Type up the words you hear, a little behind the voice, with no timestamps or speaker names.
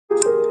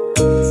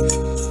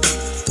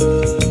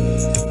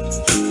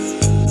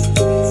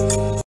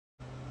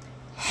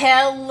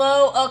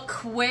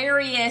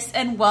Aquarius,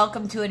 and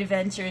welcome to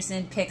Adventures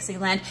in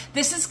Pixieland.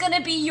 This is going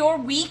to be your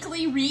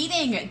weekly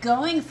reading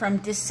going from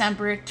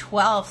December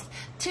 12th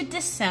to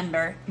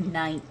December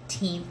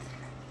 19th.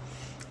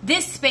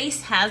 This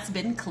space has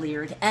been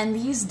cleared and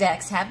these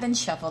decks have been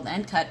shuffled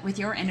and cut with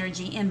your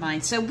energy in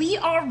mind. So we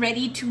are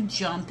ready to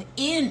jump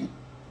in.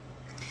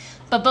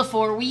 But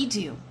before we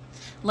do,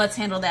 let's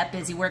handle that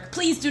busy work.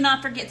 Please do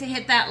not forget to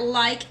hit that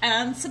like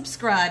and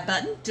subscribe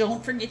button.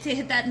 Don't forget to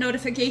hit that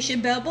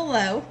notification bell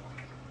below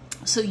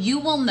so you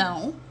will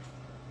know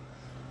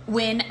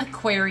when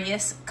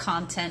Aquarius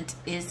content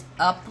is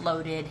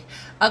uploaded.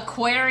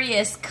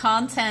 Aquarius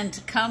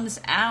content comes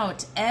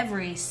out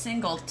every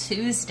single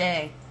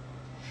Tuesday.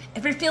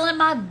 If you're feeling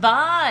my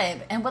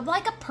vibe and would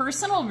like a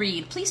personal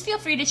read, please feel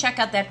free to check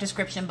out that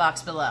description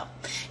box below.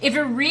 If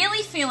you're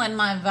really feeling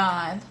my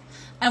vibe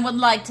and would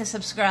like to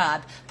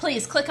subscribe,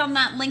 please click on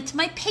that link to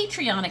my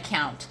Patreon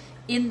account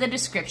in the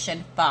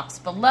description box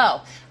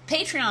below.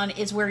 Patreon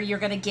is where you're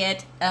going to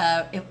get,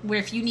 where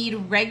if you need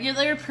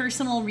regular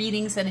personal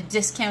readings at a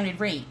discounted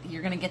rate,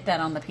 you're going to get that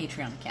on the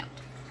Patreon account.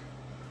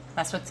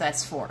 That's what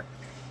that's for.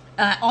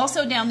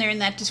 Also down there in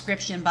that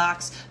description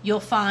box, you'll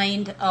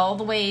find all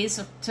the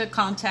ways to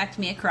contact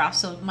me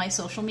across my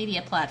social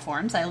media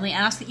platforms. I only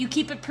ask that you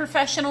keep it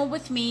professional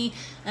with me,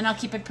 and I'll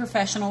keep it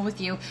professional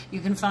with you.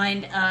 You can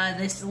find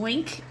this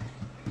link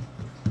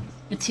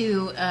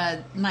to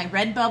my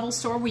Redbubble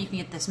store where you can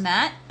get this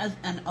mat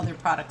and other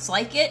products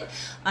like it.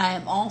 I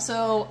am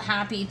also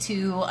happy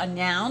to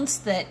announce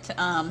that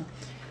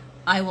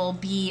I will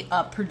be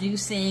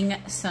producing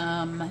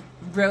some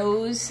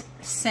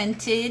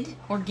rose-scented,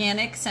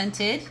 organic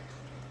scented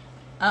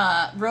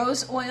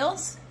rose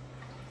oils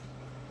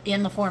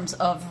in the forms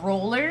of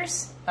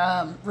rollers,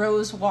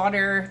 rose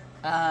water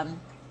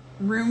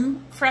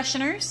room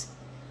fresheners.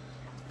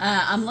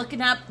 I'm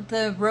looking up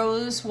the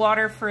rose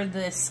water for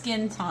the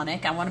skin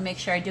tonic. I want to make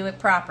sure I do it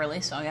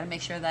properly, so I got to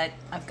make sure that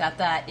I've got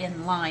that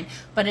in line.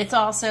 But it's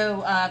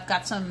also, I've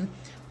got some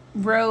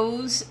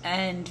rose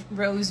and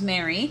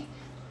rosemary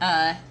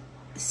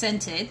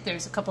scented.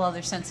 There's a couple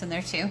other scents in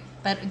there too.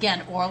 But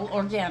again, all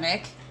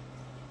organic.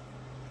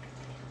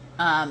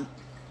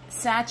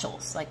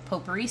 Satchels, like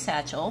potpourri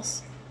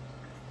satchels.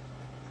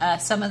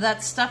 Some of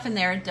that stuff in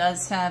there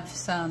does have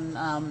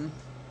some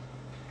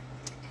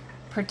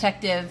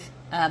protective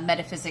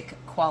metaphysic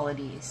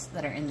qualities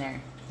that are in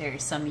there.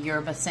 There's some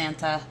yerba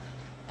santa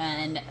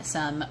and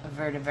some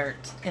vetiver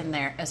in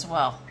there as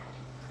well.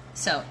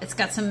 So it's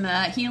got some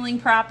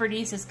healing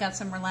properties. It's got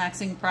some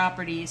relaxing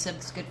properties.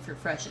 It's good for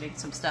freshening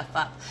some stuff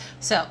up.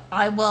 So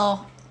I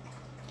will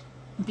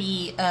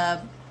be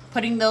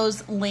putting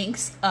those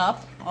links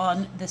up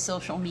on the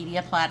social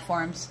media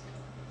platforms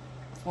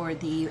for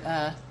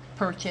the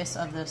purchase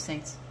of those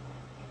things.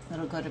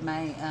 That'll go to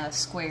my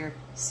Square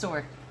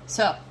store.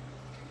 So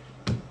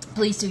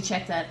please do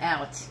check that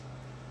out,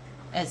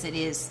 as it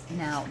is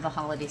now the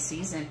holiday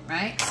season,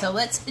 right? So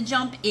let's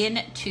jump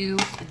into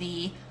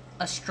the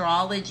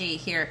astrology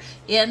here.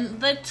 In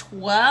the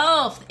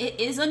 12th, it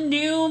is a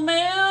new moon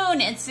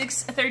at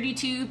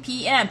 6:32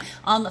 p.m.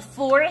 On the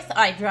 4th,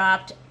 I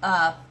dropped,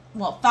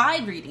 well,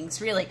 5 readings,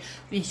 really.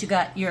 Because you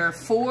got your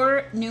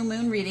 4 new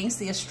moon readings,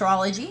 the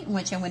astrology,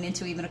 which I went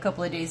into even a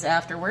couple of days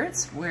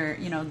afterwards, where,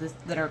 you know,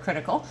 that are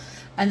critical.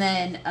 And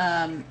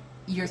then,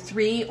 your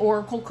 3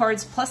 oracle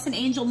cards plus an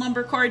angel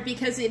number card,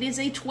 because it is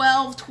a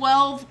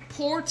 12-12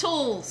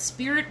 portal.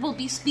 Spirit will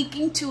be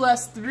speaking to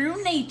us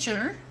through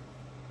nature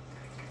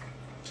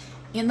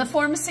in the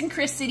form of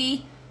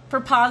synchronicity for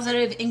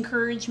positive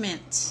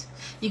encouragement.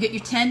 You get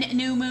your 10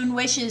 new moon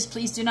wishes.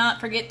 Please do not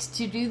forget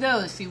to do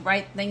those. If you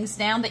write things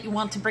down that you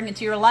want to bring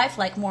into your life,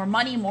 like more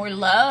money, more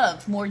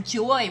love, more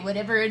joy,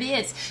 whatever it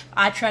is,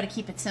 I try to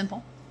keep it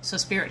simple. So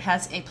Spirit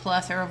has a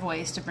plethora of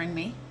ways to bring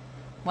me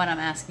what I'm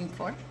asking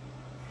for.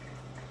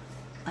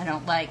 I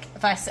don't like,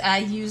 if I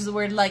use the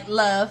word like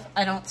love,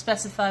 I don't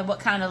specify what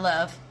kind of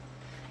love.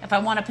 If I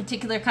want a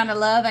particular kind of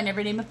love, I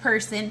never name a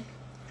person.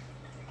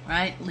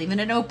 Right? Leaving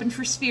it open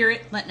for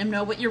Spirit, letting them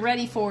know what you're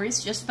ready for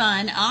is just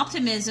fine.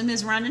 Optimism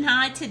is running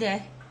high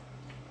today.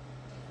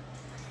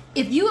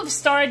 If you have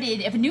started,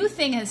 if a new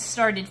thing has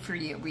started for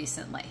you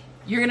recently,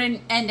 you're going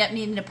to end up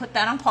needing to put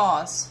that on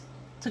pause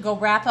to go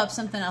wrap up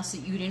something else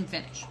that you didn't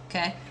finish,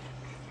 okay?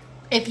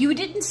 If you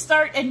didn't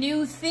start a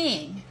new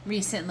thing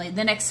recently,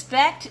 then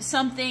expect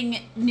something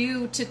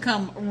new to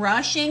come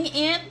rushing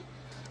in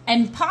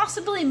and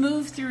possibly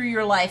move through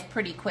your life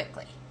pretty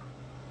quickly.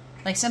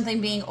 Like something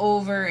being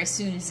over as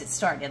soon as it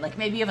started. Like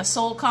maybe you have a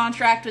soul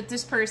contract with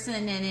this person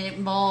and it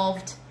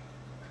involved,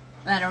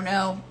 I don't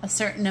know, a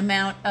certain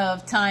amount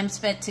of time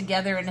spent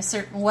together in a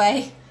certain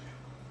way.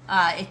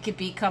 It could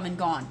be come and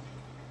gone,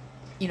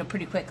 you know,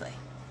 pretty quickly.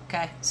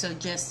 Okay, so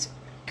just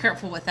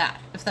careful with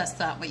that, if that's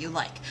not what you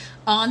like.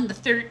 On the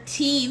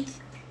 13th,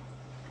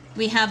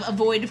 we have a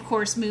void, of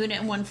course, moon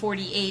at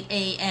 1:48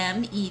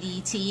 a.m.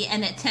 EDT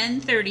and at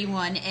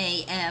 10:31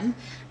 a.m.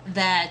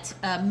 that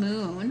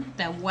moon,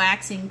 that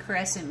waxing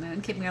crescent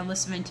moon, keeping our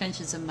list of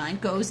intentions in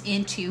mind, goes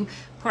into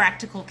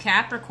practical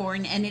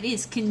Capricorn, and it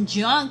is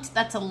conjunct,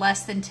 that's a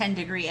less than 10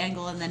 degree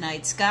angle in the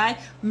night sky,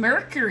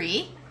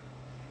 Mercury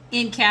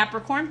in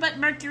Capricorn, but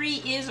Mercury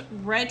is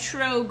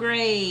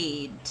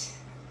retrograde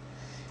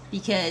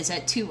because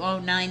at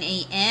 2:09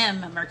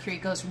 a.m. Mercury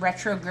goes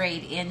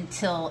retrograde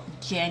until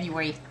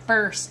January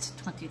 1st,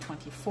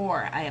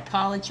 2024. I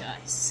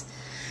apologize.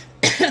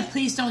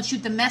 Please don't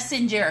shoot the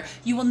messenger.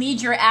 You will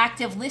need your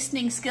active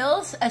listening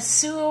skills.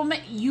 Assume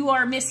you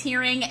are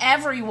mishearing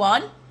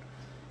everyone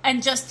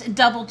and just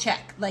double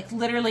check, like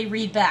literally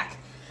read back.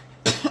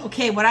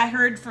 Okay, what I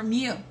heard from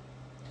you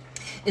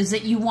is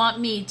that you want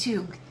me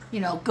to,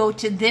 go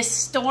to this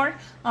store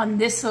on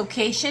this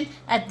location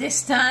at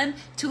this time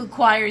to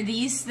acquire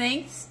these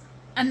things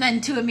and then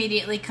to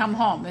immediately come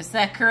home. Is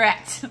that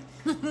correct?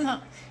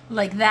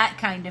 Like that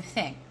kind of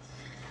thing.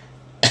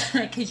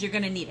 Because you're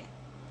going to need it.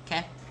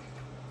 Okay?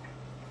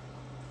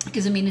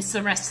 Because, it's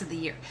the rest of the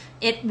year.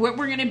 What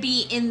we're going to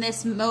be in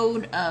this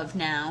mode of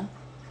now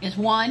is,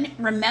 one,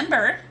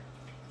 remember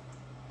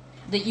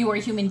that you are a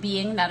human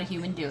being, not a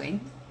human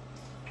doing.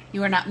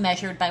 You are not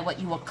measured by what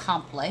you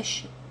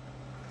accomplish,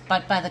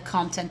 but by the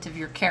content of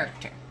your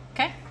character.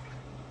 Okay?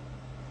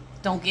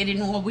 Don't get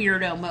into a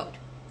weirdo mode.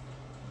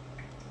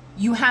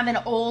 You have an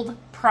old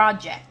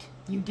project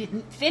you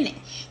didn't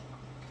finish.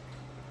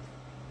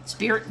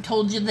 Spirit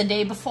told you the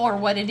day before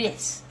what it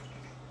is.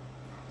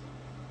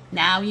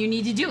 Now you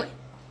need to do it.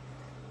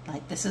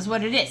 Like, this is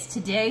what it is.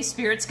 Today,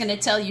 Spirit's going to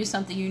tell you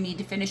something you need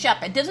to finish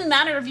up. It doesn't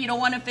matter if you don't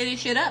want to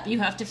finish it up. You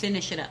have to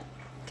finish it up.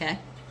 Okay?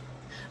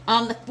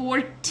 On the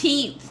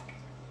 14th,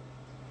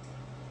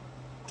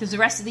 because the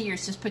rest of the year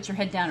is just put your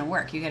head down and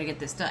work. You got to get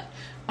this done.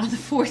 On the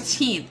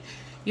 14th,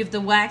 you have the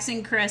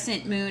waxing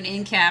crescent moon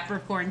in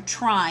Capricorn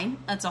trine.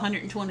 That's a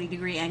 120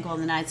 degree angle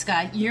in the night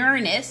sky.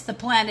 Uranus, the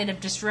planet of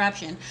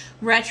disruption,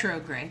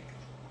 retrograde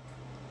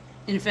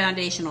in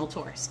foundational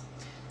Taurus.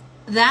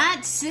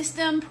 That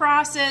system,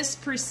 process,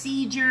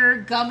 procedure,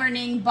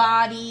 governing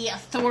body,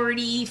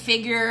 authority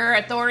figure,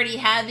 authority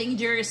having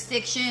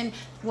jurisdiction,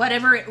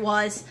 whatever it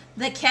was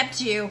that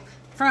kept you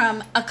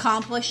from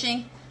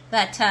accomplishing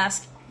that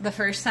task the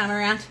first time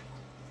around,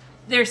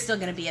 there's still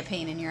going to be a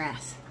pain in your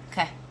ass.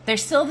 Okay? They're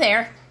still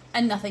there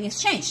and nothing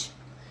has changed.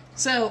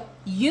 So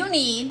you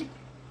need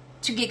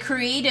to get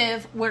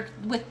creative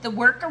with the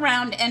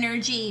workaround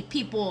energy,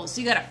 people.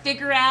 So you got to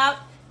figure out,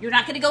 you're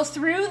not going to go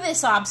through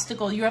this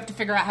obstacle. You have to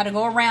figure out how to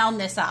go around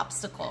this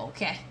obstacle,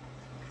 okay?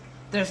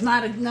 There's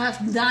not enough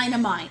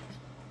dynamite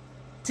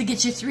to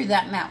get you through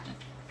that mountain.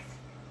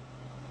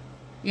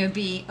 It would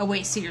be a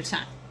waste of your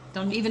time.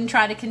 Don't even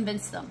try to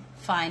convince them.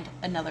 Find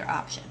another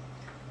option.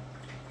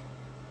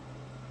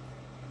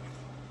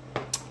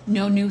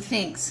 No new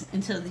things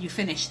until you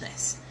finish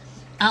this.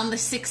 On the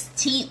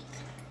 16th,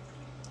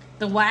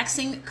 the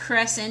waxing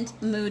crescent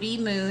moody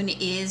moon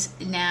is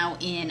now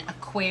in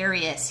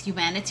Aquarius,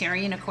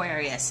 humanitarian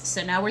Aquarius.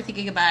 So now we're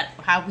thinking about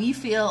how we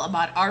feel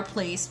about our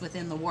place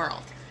within the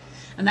world.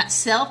 And that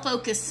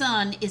self-focused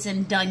sun is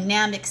in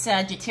dynamic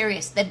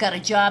Sagittarius. They've got a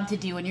job to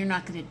do and you're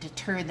not going to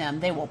deter them.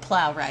 They will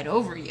plow right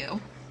over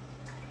you.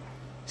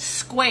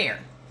 Square.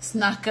 It's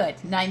not good.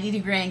 90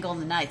 degree angle in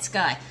the night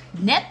sky.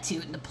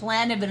 Neptune, the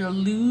planet of an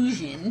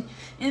illusion,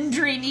 in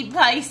dreamy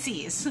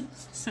Pisces.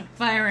 So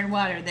fire and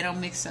water, they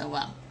don't mix so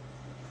well.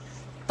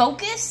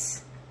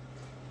 Focus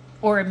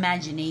or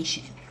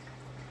imagination?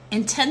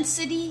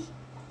 Intensity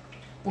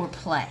or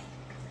play?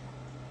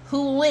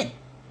 Who will win?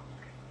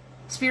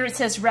 Spirit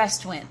says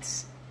rest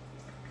wins.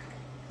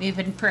 We've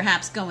been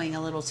perhaps going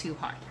a little too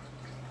hard.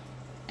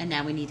 And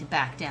now we need to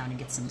back down and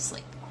get some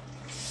sleep.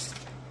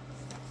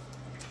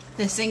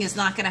 This thing is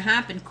not going to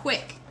happen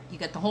quick. You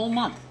got the whole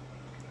month.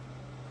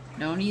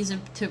 No need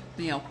to,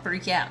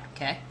 freak out,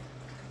 okay?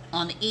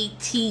 On the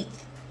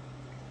 18th,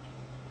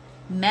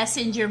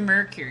 Messenger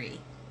Mercury,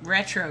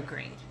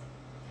 retrograde,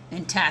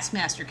 in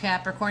Taskmaster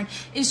Capricorn,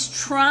 is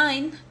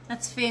trine,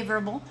 that's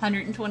favorable,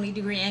 120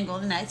 degree angle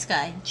in the night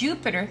sky.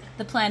 Jupiter,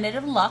 the planet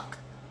of luck,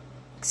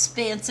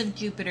 expansive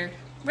Jupiter,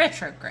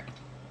 retrograde,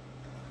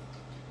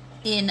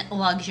 in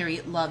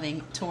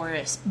luxury-loving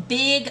Taurus.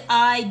 Big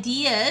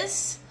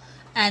ideas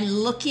and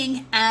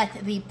looking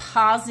at the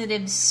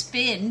positive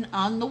spin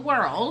on the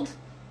world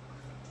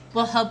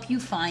will help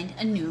you find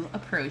a new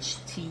approach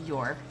to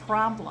your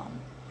problem.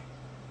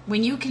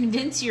 When you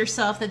convince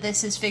yourself that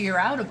this is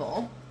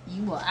figure-outable,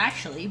 you will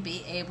actually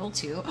be able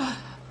to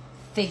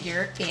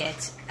figure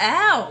it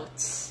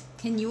out.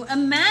 Can you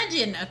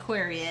imagine,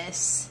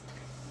 Aquarius?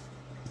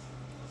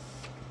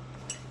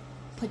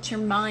 Put your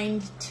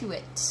mind to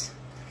it.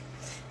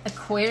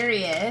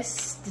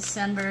 Aquarius,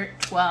 December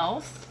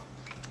 12th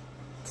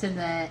to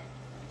the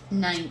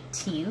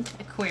 19th.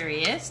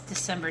 Aquarius,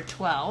 December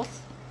 12th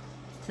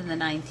to the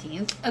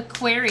 19th.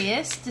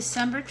 Aquarius,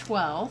 December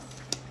 12th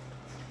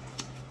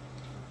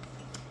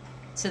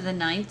to the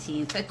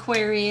 19th.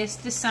 Aquarius,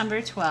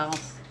 December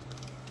 12th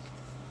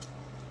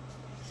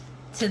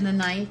to the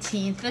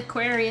 19th.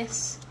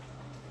 Aquarius,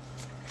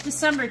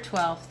 December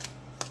 12th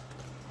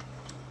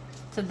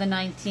to the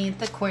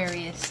 19th,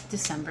 Aquarius,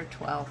 December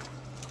 12th.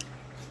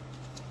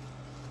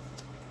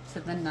 To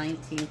the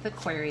 19th,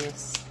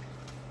 Aquarius,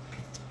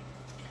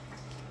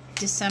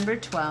 December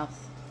 12th.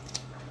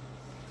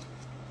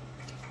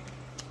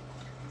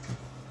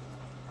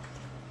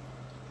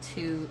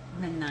 To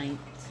the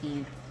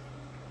 19th.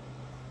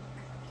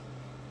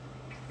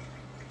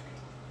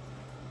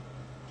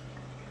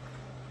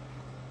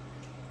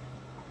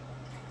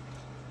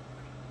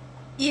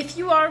 If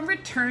you are a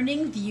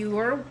returning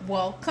viewer,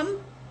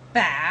 welcome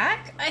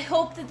back. I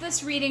hope that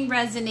this reading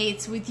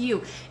resonates with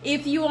you.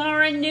 If you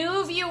are a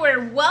new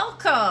viewer,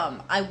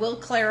 welcome. I will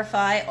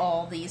clarify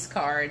all these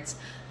cards.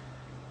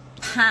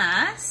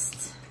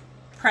 Past,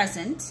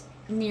 present,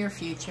 near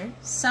future,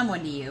 someone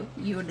to you,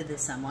 you to the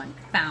someone,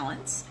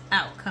 balance,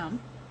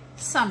 outcome,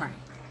 summary.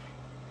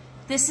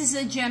 This is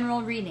a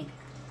general reading.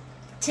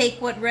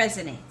 Take what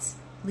resonates,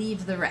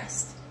 leave the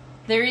rest.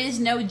 There is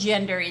no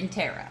gender in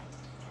tarot.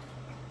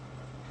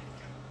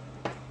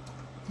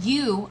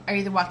 You are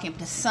either walking up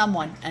to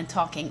someone and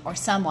talking, or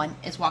someone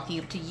is walking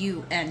up to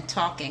you and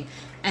talking.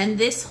 And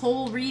this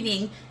whole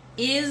reading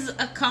is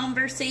a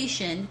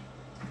conversation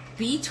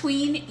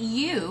between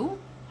you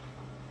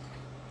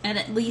and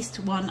at least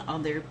one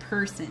other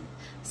person.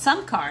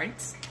 Some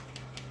cards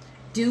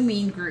do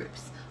mean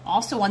groups.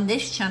 Also on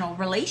this channel,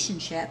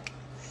 relationship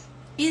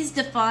is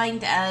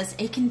defined as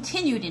a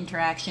continued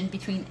interaction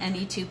between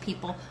any two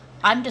people.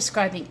 I'm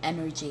describing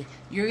energy.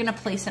 You're going to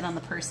place it on the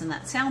person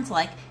that sounds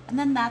like, and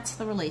then that's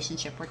the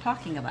relationship we're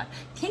talking about.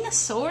 King of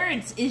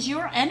Swords is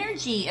your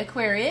energy,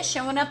 Aquarius,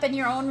 showing up in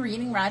your own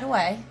reading right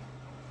away.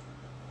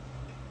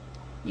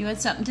 You had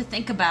something to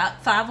think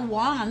about. Five of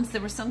Wands,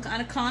 there was some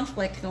kind of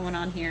conflict going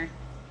on here.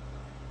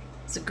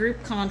 It's a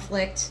group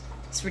conflict.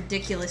 It's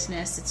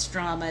ridiculousness. It's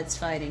drama. It's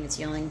fighting. It's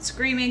yelling and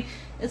screaming.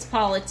 It's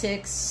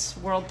politics,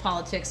 world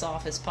politics,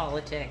 office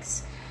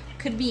politics.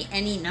 Could be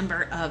any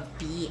number of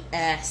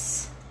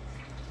BS.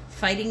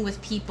 Fighting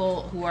with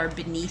people who are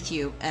beneath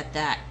you at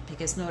that,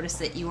 because notice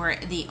that you are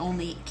the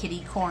only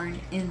kitty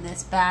corn in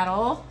this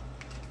battle.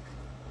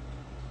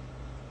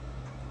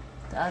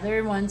 The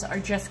other ones are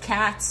just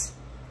cats.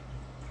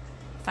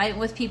 Fighting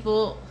with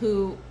people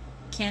who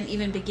can't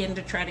even begin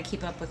to try to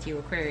keep up with you,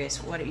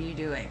 Aquarius. What are you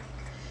doing?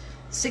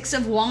 Six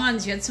of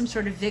Wands, you had some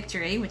sort of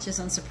victory, which is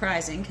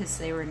unsurprising because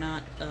they were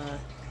not,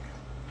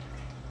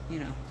 you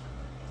know,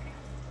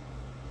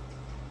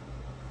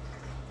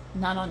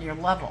 not on your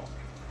level.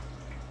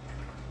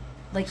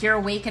 Like you're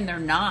awake and they're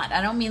not.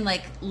 I don't mean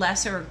like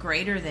lesser or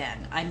greater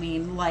than. I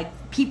mean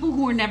like people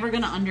who are never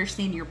going to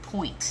understand your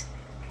point.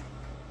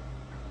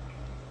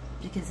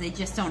 Because they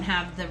just don't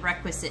have the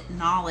requisite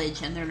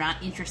knowledge and they're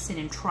not interested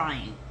in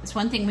trying. It's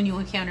one thing when you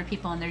encounter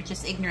people and they're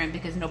just ignorant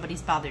because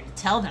nobody's bothered to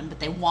tell them, but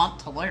they want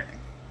to learn.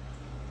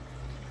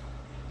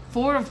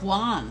 Four of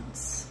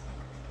Wands.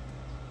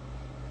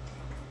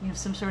 You have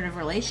some sort of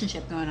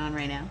relationship going on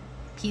right now.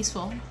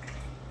 Peaceful.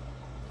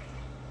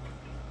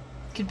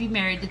 Could be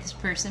married to this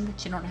person,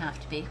 but you don't have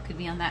to be. Could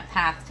be on that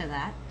path to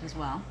that as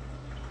well.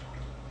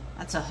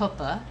 That's a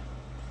huppah.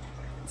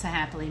 It's a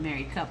happily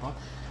married couple.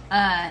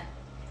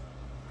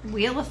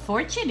 Wheel of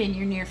Fortune in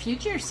your near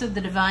future. So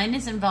the divine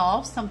is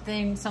involved.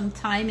 Something, some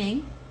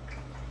timing.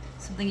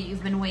 Something that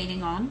you've been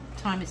waiting on.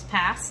 Time has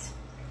passed.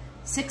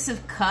 Six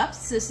of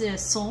Cups. This is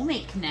a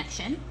soulmate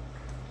connection.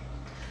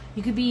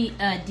 You could be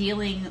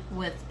dealing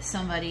with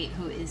somebody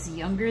who is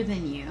younger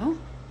than you.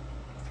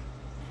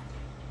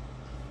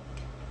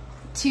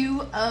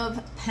 Two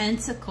of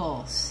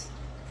Pentacles.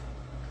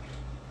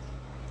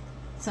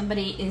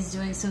 Somebody is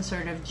doing some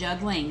sort of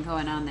juggling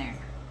going on there.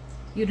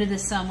 You to the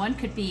someone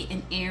could be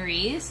an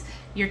Aries.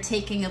 You're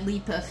taking a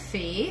leap of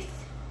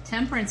faith.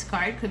 Temperance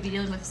card could be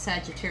dealing with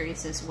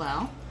Sagittarius as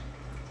well.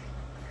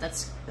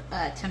 That's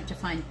attempt to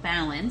find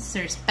balance.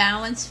 There's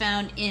balance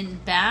found in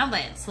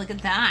balance. Look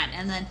at that.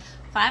 And then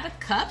Five of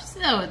Cups,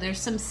 though. There's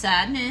some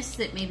sadness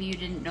that maybe you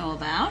didn't know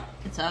about.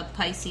 It's a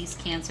Pisces,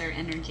 Cancer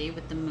energy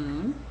with the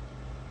moon.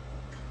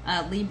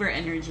 Libra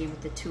energy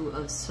with the Two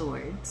of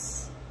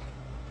Swords.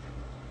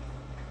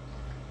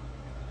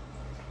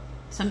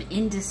 Some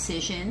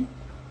indecision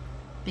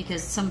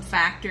because some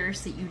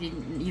factors that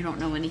you don't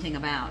know anything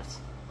about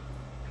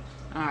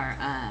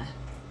are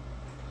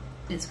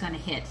is going to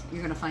hit.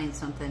 You're going to find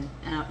something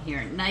out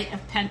here. Knight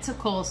of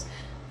Pentacles.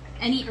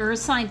 Any earth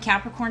sign,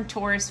 Capricorn,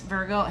 Taurus,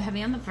 Virgo.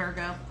 Heavy on the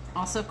Virgo.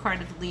 Also a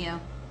card of Leo.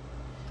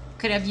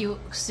 Could have you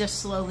just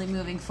slowly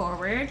moving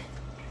forward.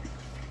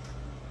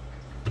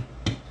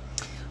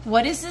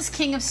 What is this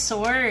King of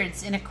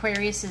Swords in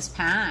Aquarius's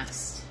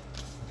past?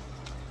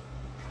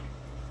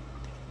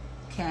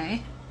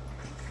 Okay.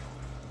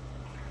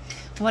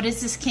 What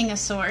is this King of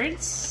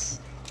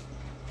Swords?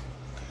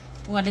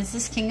 What is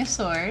this King of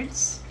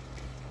Swords?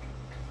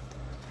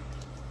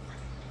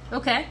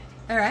 Okay.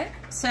 All right.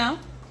 So,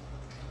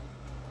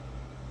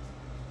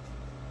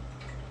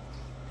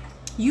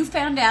 you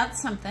found out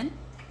something.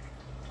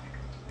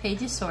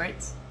 Page of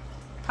Swords.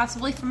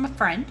 Possibly from a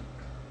friend.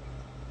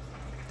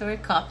 Three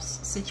of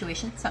Cups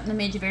situation. Something that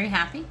made you very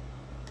happy.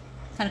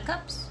 Ten of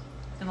Cups.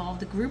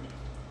 Involved the group.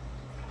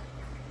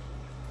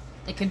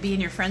 It could be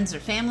in your friends or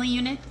family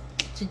unit.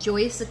 It's a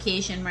joyous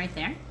occasion right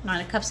there.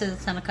 Nine of Cups and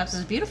the Ten of Cups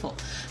is beautiful.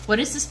 What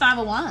is this Five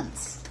of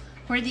Wands?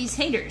 Who are these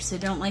haters who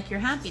don't like your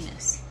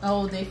happiness?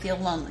 Oh, they feel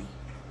lonely.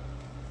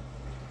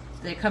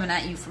 They're coming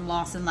at you from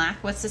loss and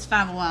lack. What's this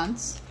Five of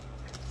Wands?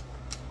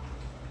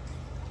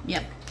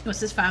 Yep. What's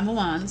this Five of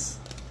Wands?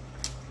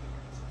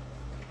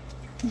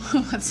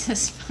 What's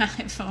this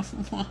Five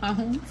of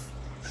Wands?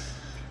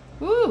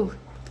 Woo!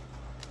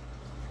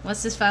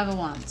 What's this Five of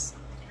Wands?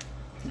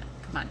 No,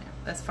 come on now.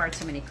 That's far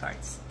too many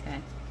cards. Okay.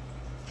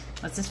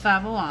 What's this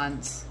Five of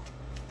Wands?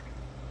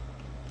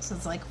 So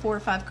it's like 4 or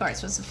 5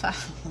 cards. What's the Five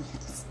of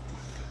Wands?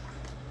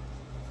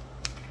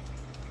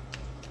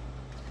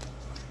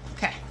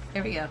 Okay,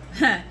 here we go.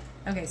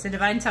 Okay, so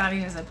divine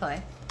timing as I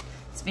play.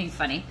 It's being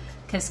funny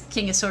because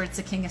King of Swords,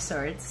 the King of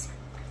Swords.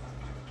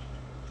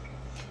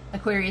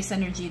 Aquarius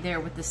energy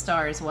there with the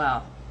star as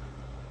well.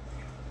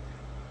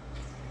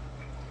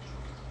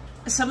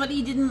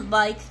 Somebody didn't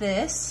like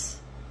this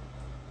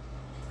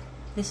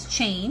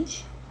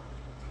change.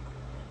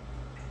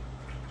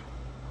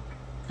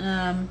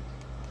 They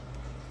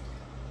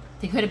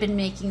could have been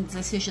making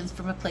decisions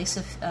from a place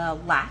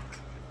of lack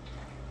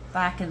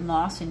and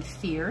loss and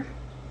fear.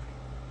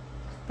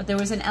 But there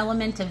was an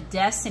element of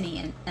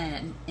destiny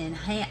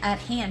at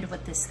hand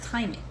with this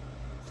timing.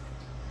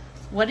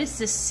 What is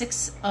this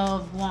Six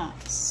of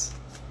Wands?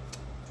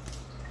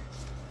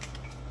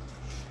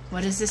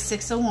 What is this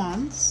Six of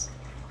Wands?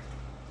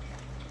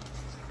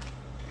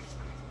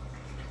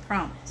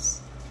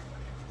 Promise.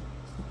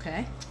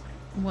 Okay.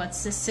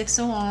 What's this Six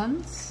of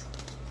Wands?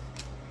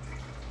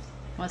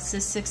 What's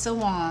this Six of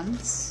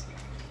Wands?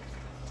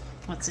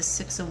 What's this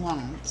Six of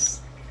Wands?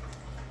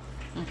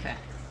 Okay.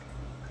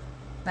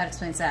 That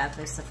explains that.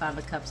 There's the Five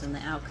of Cups and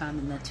the outcome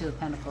and the Two of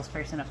Pentacles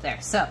person up there.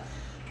 So,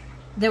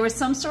 there was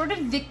some sort of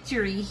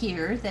victory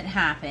here that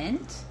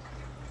happened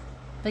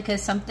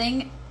because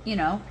something, you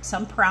know,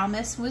 some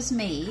promise was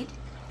made,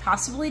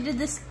 possibly to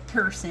this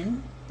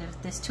person,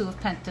 this Two of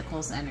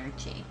Pentacles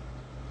energy.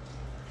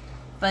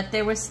 But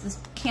there was this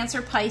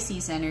Cancer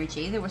Pisces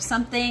energy. There was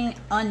something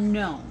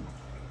unknown.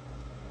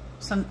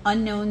 Some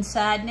unknown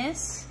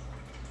sadness.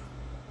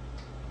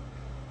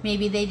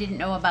 Maybe they didn't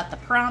know about the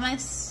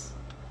promise.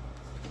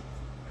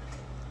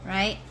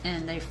 Right?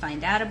 And they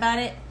find out about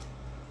it.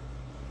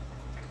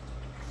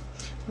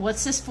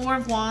 What's this Four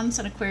of Wands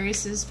in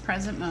Aquarius's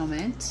present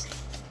moment?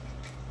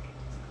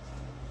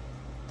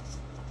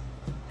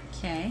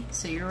 Okay,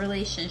 so your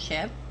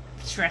relationship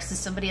stresses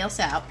somebody else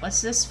out.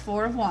 What's this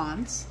Four of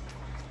Wands?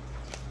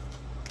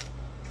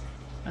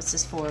 What's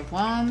this Four of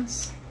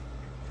Wands?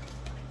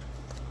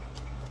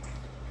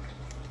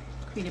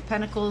 Queen of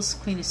Pentacles,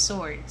 Queen of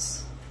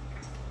Swords.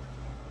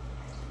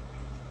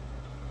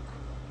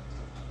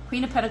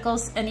 Queen of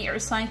Pentacles, any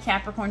earth sign,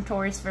 Capricorn,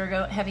 Taurus,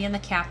 Virgo, heavy on the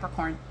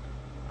Capricorn.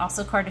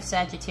 Also card of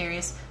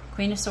Sagittarius.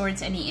 Queen of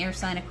Swords, any air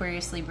sign,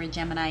 Aquarius, Libra,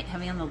 Gemini,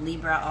 heavy on the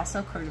Libra,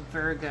 also card of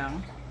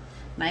Virgo.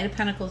 Knight of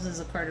Pentacles is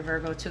a card of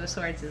Virgo. Two of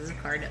Swords is a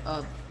card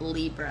of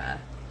Libra.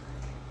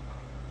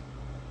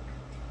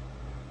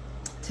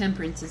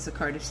 Temperance is a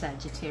card of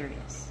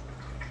Sagittarius.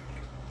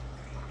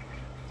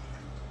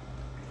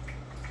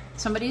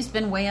 Somebody's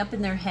been way up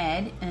in their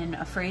head and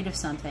afraid of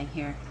something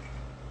here.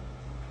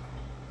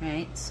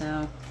 Right?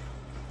 So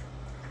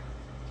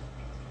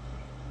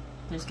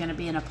there's going to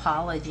be an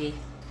apology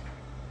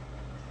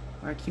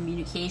or a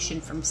communication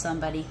from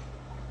somebody.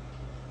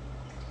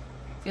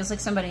 Feels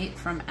like somebody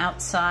from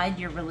outside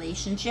your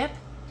relationship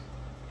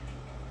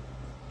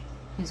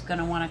who's going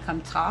to want to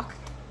come talk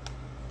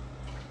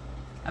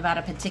about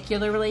a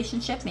particular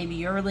relationship. Maybe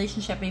your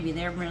relationship, maybe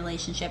their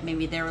relationship,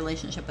 maybe their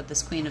relationship with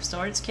this Queen of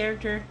Swords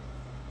character.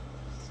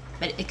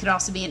 But it could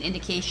also be an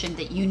indication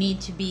that you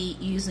need to be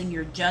using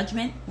your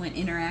judgment when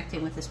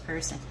interacting with this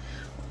person.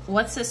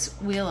 What's this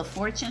Wheel of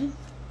Fortune?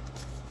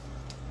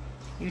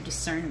 Your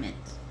discernment.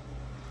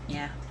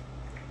 Yeah.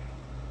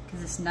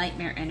 Because this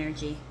nightmare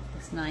energy,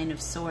 this Nine of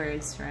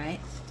Swords,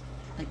 right?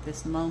 Like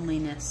this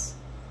loneliness.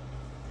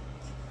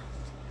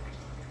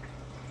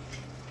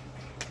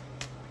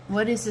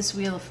 What is this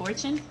Wheel of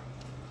Fortune?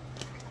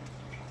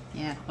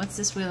 Yeah, what's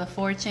this Wheel of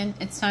Fortune?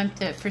 It's time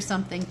for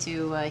something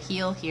to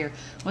heal here.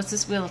 What's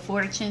this Wheel of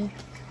Fortune?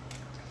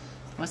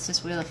 What's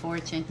this Wheel of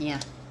Fortune? Yeah.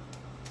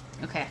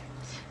 Okay.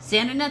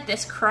 Standing at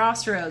this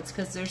crossroads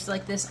because there's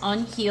like this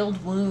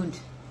unhealed wound.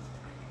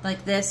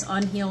 Like this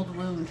unhealed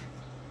wound.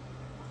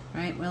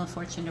 Right? Wheel of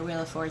Fortune to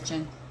Wheel of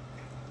Fortune.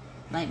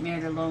 Nightmare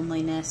to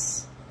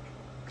loneliness.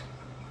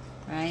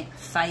 Right?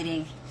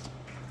 Fighting.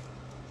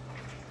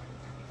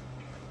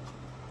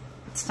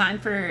 It's time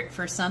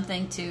for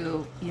something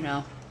to, you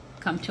know,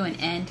 come to an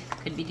end.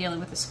 Could be dealing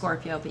with a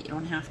Scorpio, but you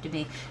don't have to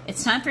be.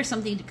 It's time for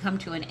something to come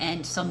to an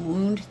end. Some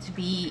wound to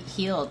be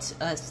healed.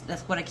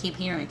 That's what I keep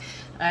hearing.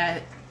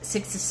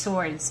 Six of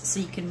Swords, so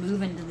you can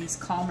move into these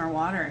calmer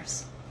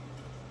waters.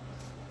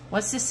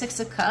 What's this Six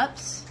of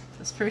Cups?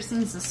 This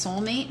person's a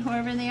soulmate,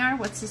 whoever they are.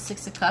 What's the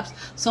Six of Cups?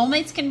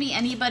 Soulmates can be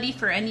anybody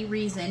for any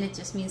reason. It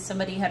just means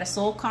somebody you had a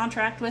soul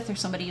contract with or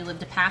somebody you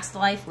lived a past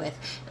life with.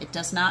 It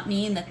does not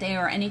mean that they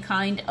are any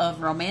kind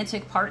of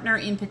romantic partner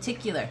in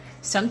particular.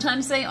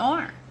 Sometimes they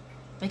are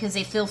because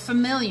they feel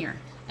familiar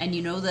and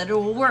you know that it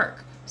will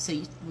work.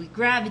 So we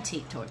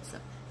gravitate towards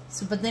them.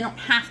 So, but they don't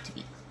have to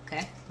be, okay?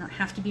 They don't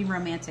have to be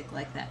romantic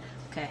like that.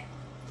 Okay,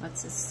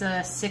 what's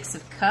this Six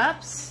of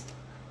Cups?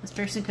 This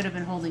person could have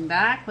been holding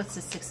back. What's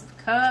the Six of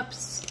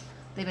Cups?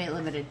 They might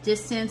live at a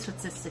distance.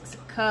 What's the Six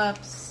of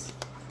Cups?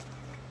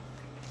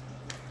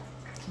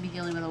 Could be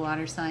dealing with a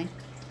water sign.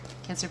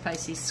 Cancer,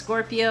 Pisces,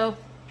 Scorpio.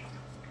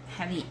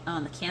 Heavy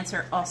on the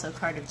Cancer. Also a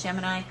card of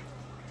Gemini.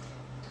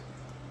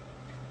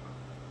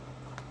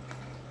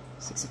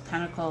 Six of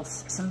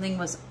Pentacles. Something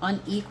was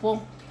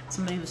unequal.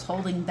 Somebody was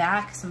holding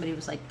back. Somebody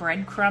was like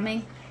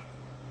breadcrumbing.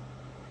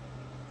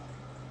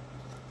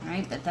 All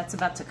right, but that's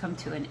about to come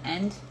to an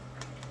end.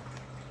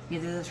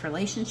 Either this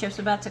relationship's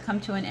about to come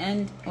to an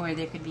end, or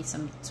there could be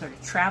some sort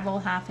of travel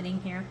happening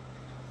here,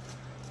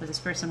 where this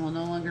person will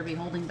no longer be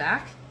holding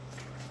back.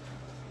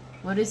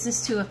 What is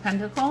this Two of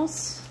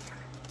Pentacles?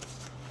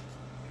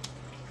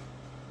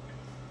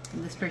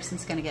 And this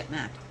person's going to get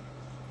mad.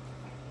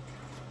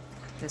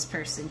 This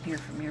person here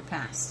from your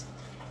past,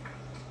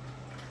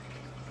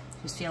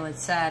 who's feeling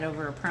sad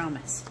over a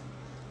promise.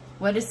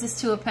 What is this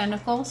Two of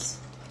Pentacles?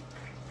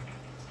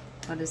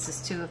 What is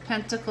this Two of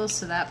Pentacles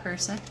to that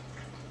person?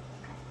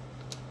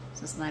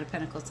 This Knight of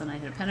Pentacles, the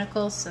Knight of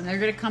Pentacles, and they're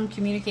going to come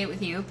communicate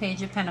with you,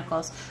 Page of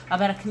Pentacles,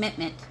 about a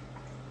commitment.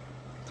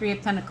 Three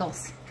of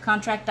Pentacles,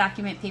 contract,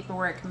 document,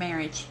 paperwork,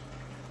 marriage.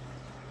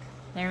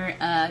 They're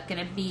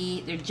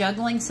they're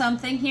juggling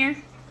something here,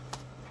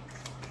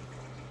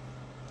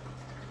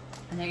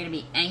 and they're going to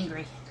be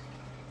angry.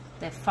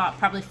 They've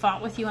probably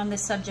fought with you on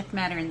this subject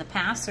matter in the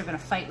past. They're going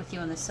to fight with you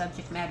on this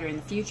subject matter in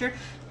the future.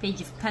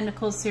 Page of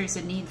Pentacles, there's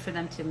a need for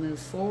them to move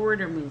forward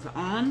or move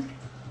on.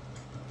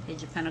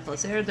 Page of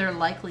Pentacles, they're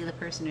likely the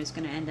person who's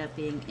going to end up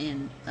being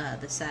in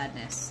the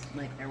sadness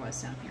like there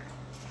was down here.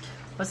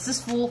 What's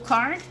this Fool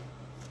card?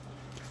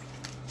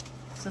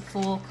 It's a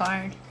Fool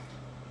card.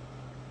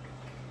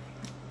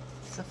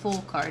 It's a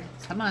Fool card.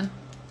 Come on.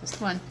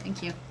 Just one.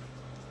 Thank you.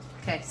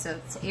 Okay, so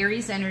it's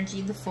Aries energy,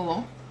 the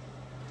Fool.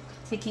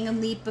 Taking a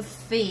leap of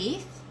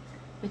faith,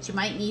 but you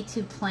might need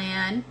to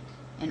plan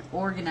and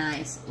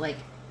organize like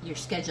your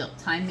schedule.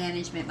 Time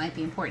management might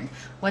be important.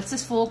 What's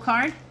this Fool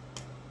card?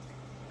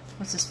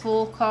 What's this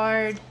Fool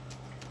card?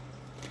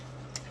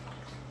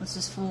 What's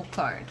this Fool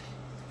card?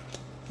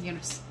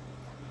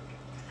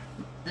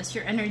 That's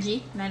your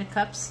energy, Knight of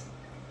Cups.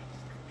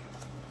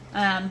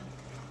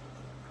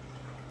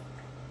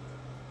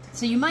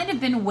 So you might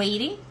have been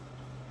waiting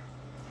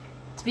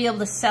to be able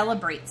to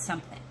celebrate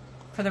something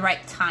for the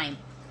right time,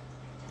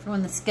 for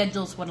when the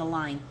schedules would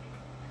align.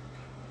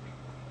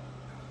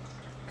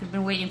 Could have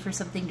been waiting for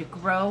something to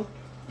grow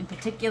in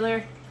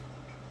particular,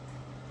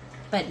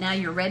 but now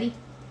you're ready.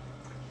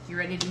 You're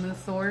ready to move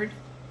forward.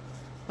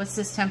 What's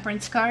this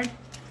Temperance card?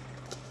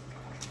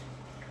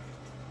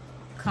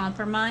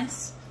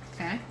 Compromise.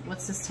 Okay.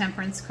 What's this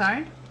Temperance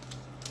card?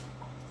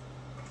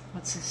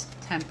 What's this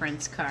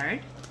Temperance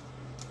card?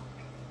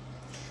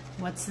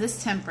 What's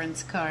this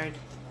Temperance card?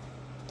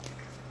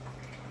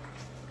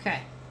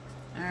 Okay.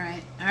 All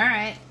right. All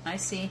right. I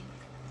see.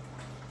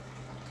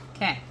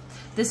 Okay.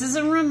 This is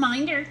a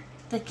reminder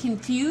that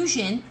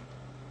confusion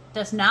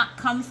does not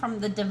come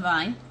from the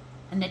divine.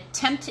 An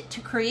attempt to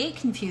create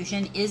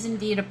confusion is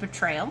indeed a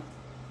betrayal.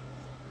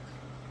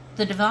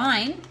 The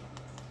divine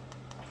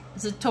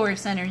is a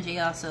Taurus energy,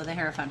 also the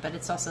Hierophant, but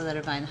it's also the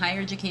divine.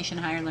 Higher education,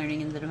 higher learning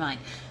in the divine.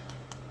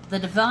 The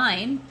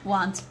divine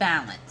wants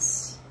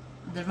balance.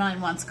 The divine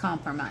wants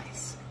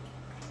compromise.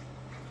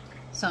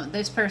 So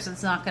this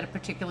person's not going to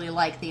particularly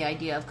like the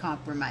idea of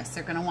compromise.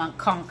 They're going to want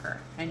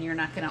conquer, and you're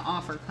not going to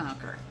offer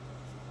conquer.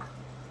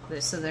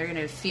 So they're going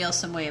to feel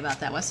some way about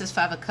that. What's this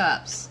Five of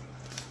Cups?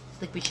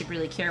 I think we should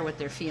really care what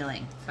they're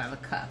feeling. Five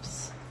of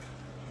Cups.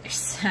 They're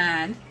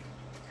sad.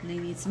 And they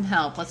need some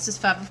help. What's this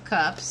Five of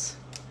Cups?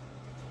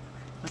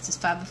 What's this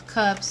Five of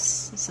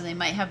Cups? So they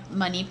might have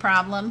money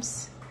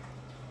problems.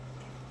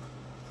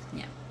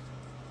 Yeah.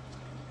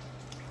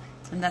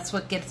 And that's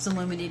what gets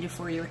illuminated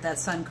for you with that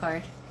Sun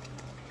card.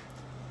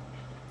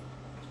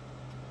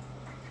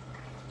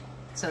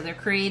 So they're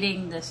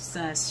creating this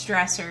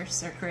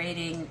stressors, they're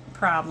creating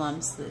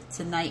problems.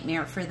 It's a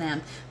nightmare for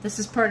them. This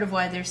is part of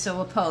why they're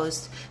so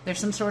opposed. There's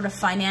some sort of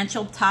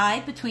financial tie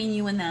between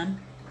you and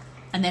them,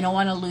 and they don't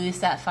want to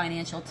lose that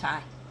financial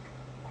tie.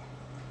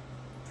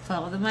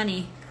 Follow the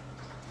money.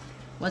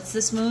 What's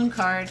this Moon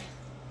card?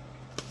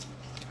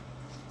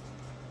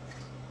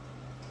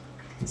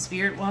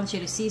 Spirit wants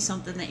you to see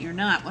something that you're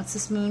not. What's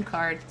this Moon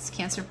card? It's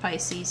Cancer,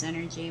 Pisces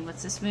energy.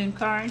 What's this Moon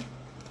card?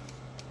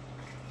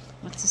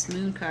 What's this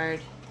Moon card?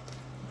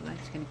 I'm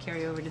just going to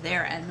carry over to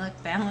there. And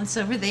look, balance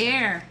over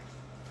there.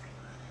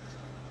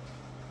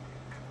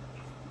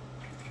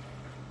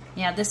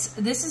 Yeah, this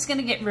is going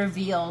to get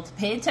revealed.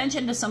 Pay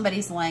attention to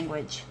somebody's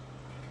language.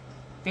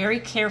 Very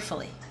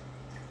carefully.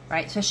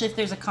 right? Especially if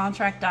there's a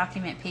contract,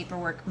 document,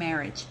 paperwork,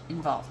 marriage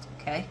involved,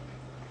 okay?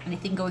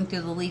 Anything going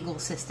through the legal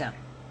system.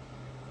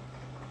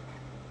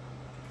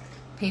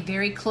 Pay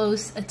very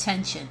close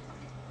attention.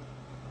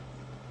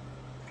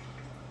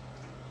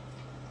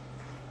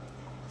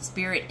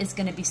 Spirit is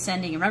going to be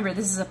sending. Remember,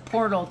 this is a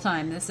portal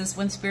time. This is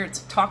when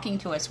Spirit's talking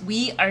to us.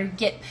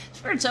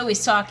 Spirit's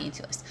always talking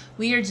to us.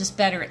 We are just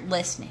better at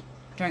listening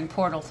during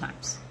portal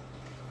times.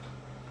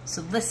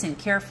 So listen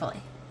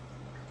carefully.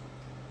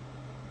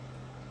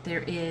 The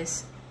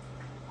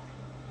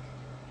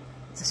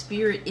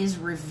Spirit is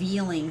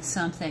revealing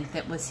something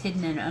that was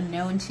hidden and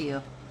unknown to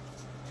you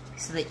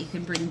so that you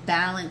can bring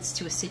balance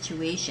to a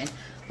situation.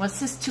 What's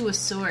this Two of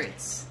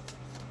Swords?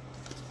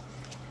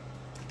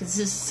 This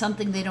is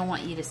something they don't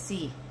want you to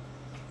see.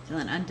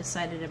 Feeling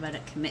undecided about a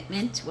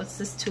commitment. What's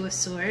this Two of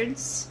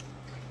Swords?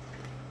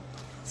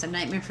 It's a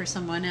nightmare for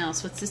someone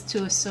else. What's this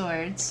Two of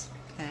Swords?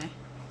 Okay.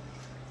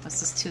 What's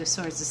this Two of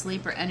Swords? This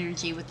Libra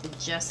energy with the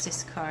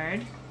Justice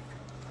card.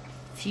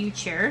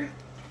 Future.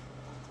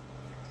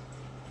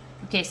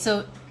 Okay,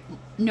 so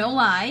no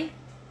lie.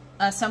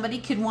 Somebody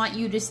could want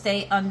you to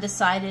stay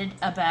undecided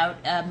about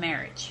a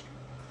marriage.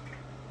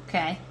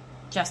 Okay.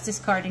 Justice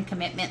card and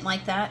commitment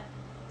like that.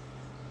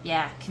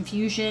 Yeah,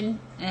 confusion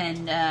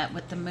and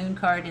with the Moon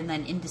card and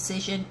then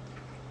indecision.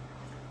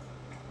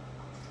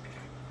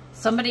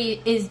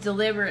 Somebody is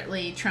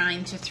deliberately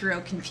trying to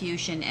throw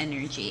confusion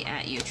energy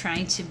at you,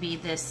 trying to be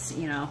this,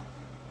 you know.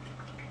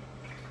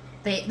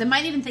 They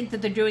might even think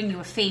that they're doing you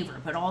a favor,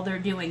 but all they're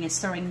doing is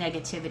throwing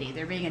negativity.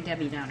 They're being a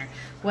Debbie Downer.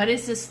 What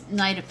is this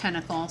Knight of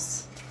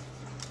Pentacles?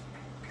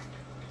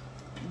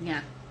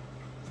 Yeah.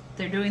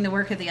 They're doing the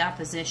work of the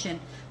opposition.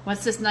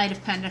 What's this Knight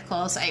of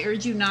Pentacles? I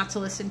urge you not to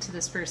listen to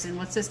this person.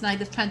 What's this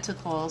Knight of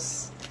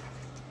Pentacles?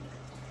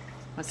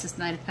 What's this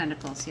Knight of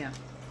Pentacles? Yeah.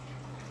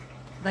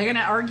 They're going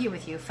to argue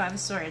with you. Five of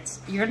Swords.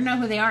 You're going to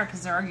know who they are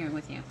because they're arguing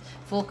with you.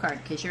 Full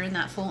card because you're in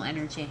that full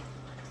energy.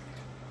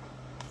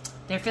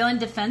 They're feeling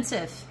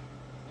defensive.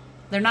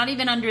 They're not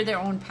even under their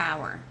own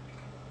power.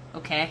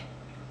 Okay?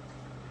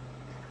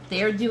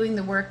 They are doing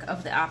the work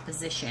of the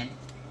opposition.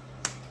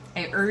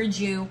 I urge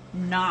you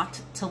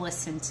not to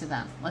listen to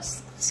them.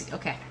 Let's see.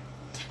 Okay.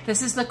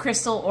 This is the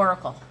Crystal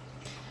Oracle.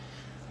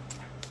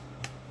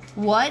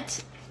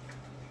 What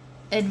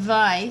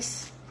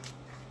advice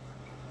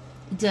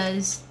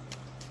does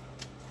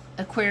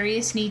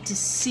Aquarius need to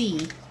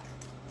see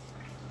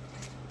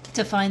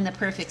to find the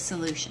perfect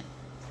solution?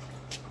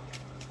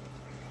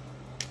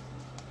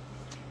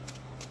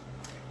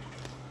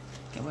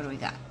 Okay, what do we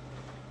got?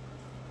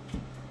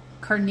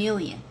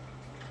 Carnelian.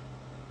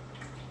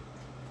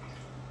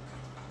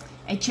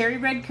 A cherry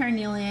red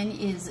carnelian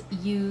is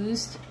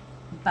used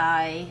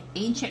by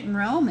ancient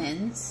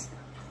Romans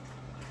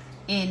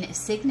in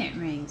signet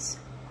rings.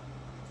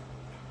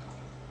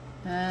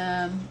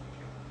 The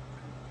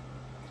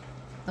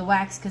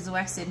wax, because the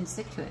wax didn't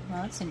stick to it.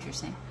 Well, that's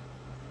interesting.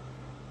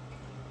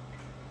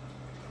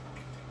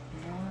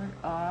 Ward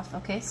off.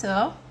 Okay,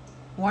 so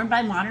worn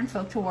by modern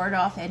folk to ward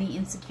off any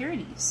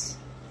insecurities.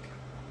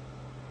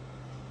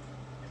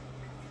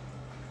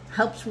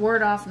 Helps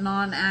ward off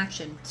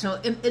non-action. So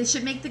it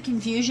should make the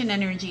confusion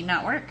energy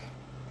not work.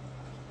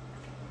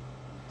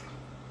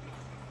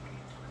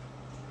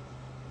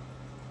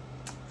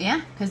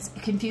 Yeah, because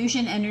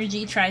confusion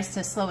energy tries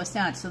to slow us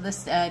down. So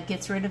this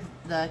gets rid of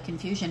the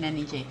confusion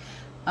energy.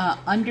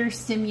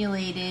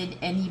 Understimulated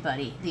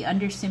anybody. The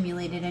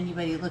understimulated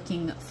anybody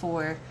looking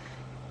for,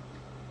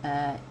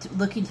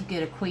 looking to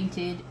get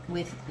acquainted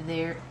with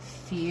their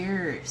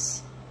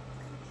fears.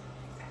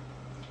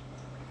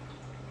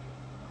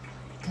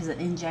 Because it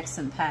injects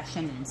some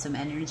passion and some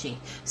energy.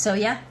 So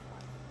yeah,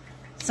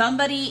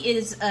 somebody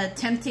is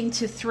attempting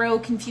to throw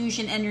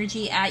confusion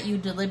energy at you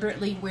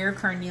deliberately. Wear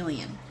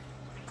carnelian.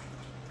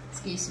 Let's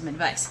give you some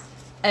advice.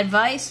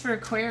 Advice for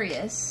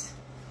Aquarius,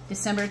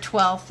 December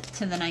 12th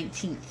to the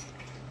 19th.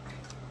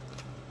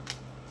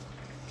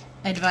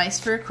 Advice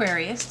for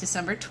Aquarius,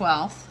 December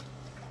 12th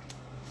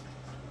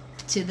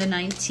to the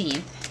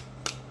 19th.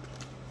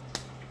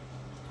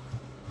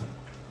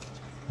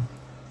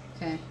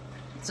 Okay.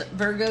 So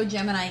Virgo,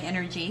 Gemini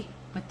energy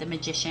with the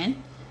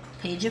Magician.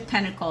 Page of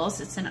Pentacles.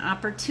 It's an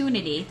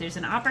opportunity. There's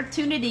an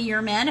opportunity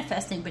you're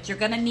manifesting, but you're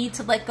going to need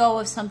to let go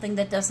of something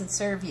that doesn't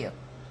serve you.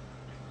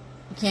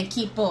 You can't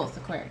keep both,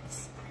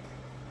 Aquarius.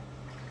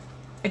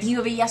 If you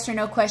have a yes or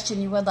no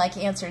question you would like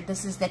answered,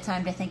 this is the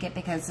time to think it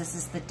because this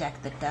is the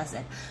deck that does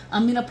it.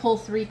 I'm going to pull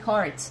 3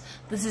 cards.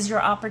 This is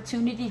your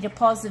opportunity to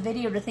pause the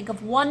video to think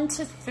of 1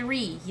 to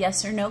 3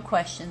 yes or no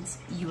questions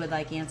you would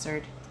like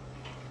answered.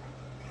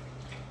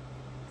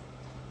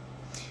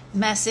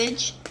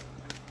 Message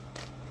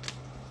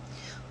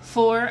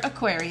for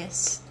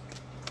Aquarius.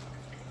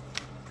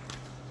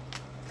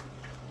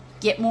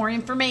 Get more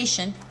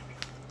information.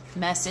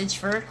 Message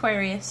for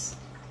Aquarius.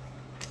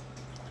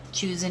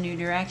 Choose a new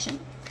direction.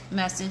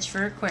 Message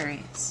for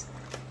Aquarius.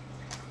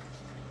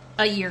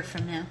 A year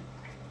from now.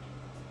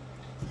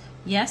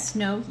 Yes,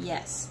 no,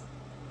 yes.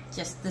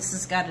 Just this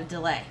has got a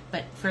delay.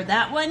 But for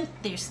that one,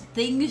 there's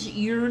things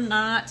you're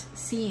not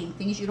seeing,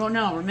 things you don't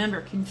know.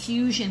 Remember,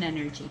 confusion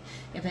energy.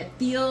 If it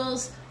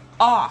feels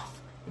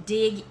off,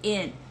 dig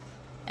in.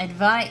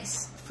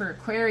 Advice for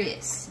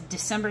Aquarius,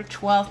 December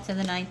 12th to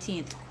the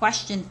 19th.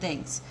 Question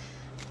things.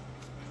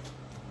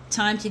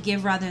 Time to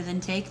give rather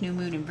than take, new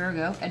moon in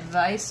Virgo.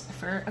 Advice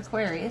for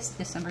Aquarius,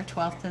 December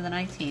 12th to the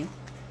 19th.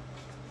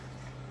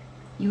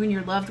 You and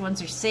your loved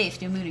ones are safe,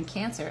 new moon in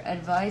Cancer.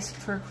 Advice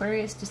for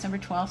Aquarius, December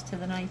 12th to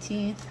the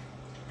 19th.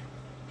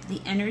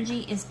 The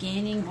energy is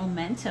gaining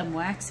momentum,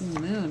 waxing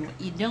moon.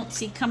 What you don't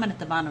see coming at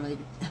the bottom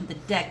of the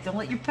deck. Don't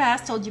let your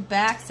past hold you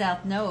back,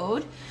 South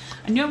Node.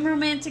 A new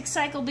romantic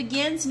cycle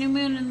begins, new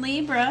moon in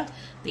Libra.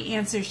 The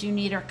answers you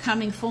need are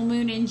coming, full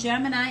moon in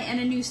Gemini, and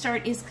a new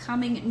start is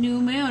coming, new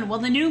moon. Well,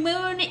 the new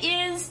moon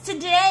is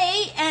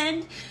today,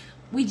 and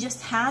we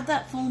just had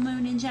that full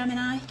moon in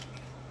Gemini.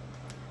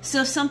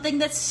 So something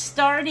that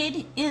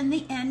started in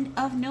the end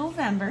of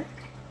November,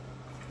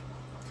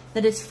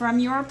 that is from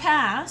your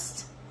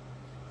past,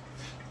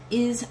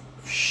 is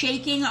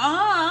shaking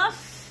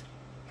off,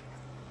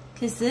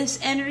 because this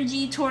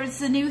energy towards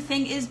the new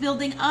thing is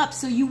building up.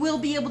 So you will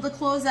be able to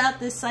close out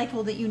this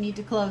cycle that you need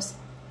to close,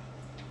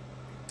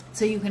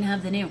 so you can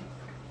have the new.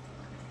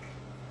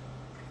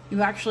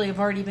 You actually have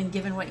already been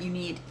given what you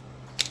need.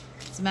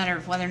 It's a matter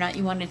of whether or not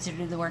you wanted to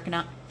do the work or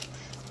not.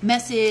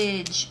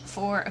 Message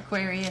for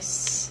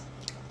Aquarius.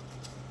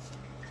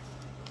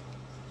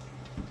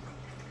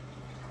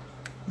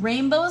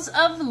 Rainbows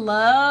of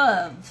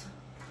love.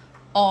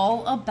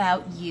 All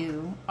about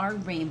you are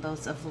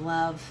rainbows of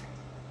love.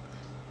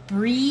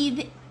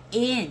 Breathe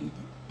in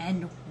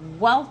and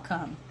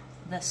welcome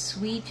the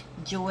sweet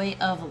joy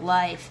of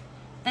life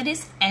that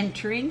is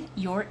entering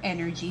your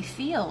energy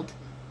field.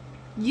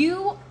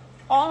 You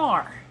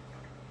are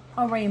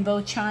a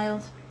rainbow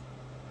child,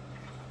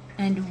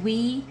 and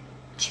we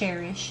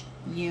cherish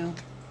you.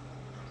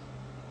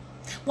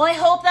 Well, I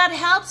hope that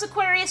helps,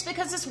 Aquarius,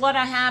 because it's what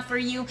I have for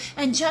you.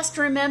 And just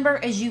remember,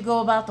 as you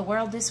go about the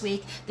world this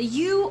week, that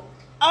you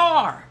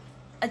are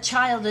a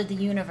child of the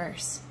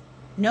universe,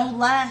 no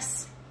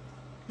less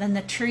than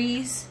the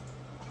trees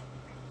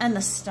and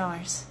the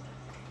stars.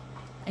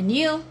 And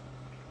you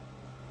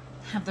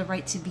have the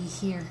right to be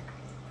here.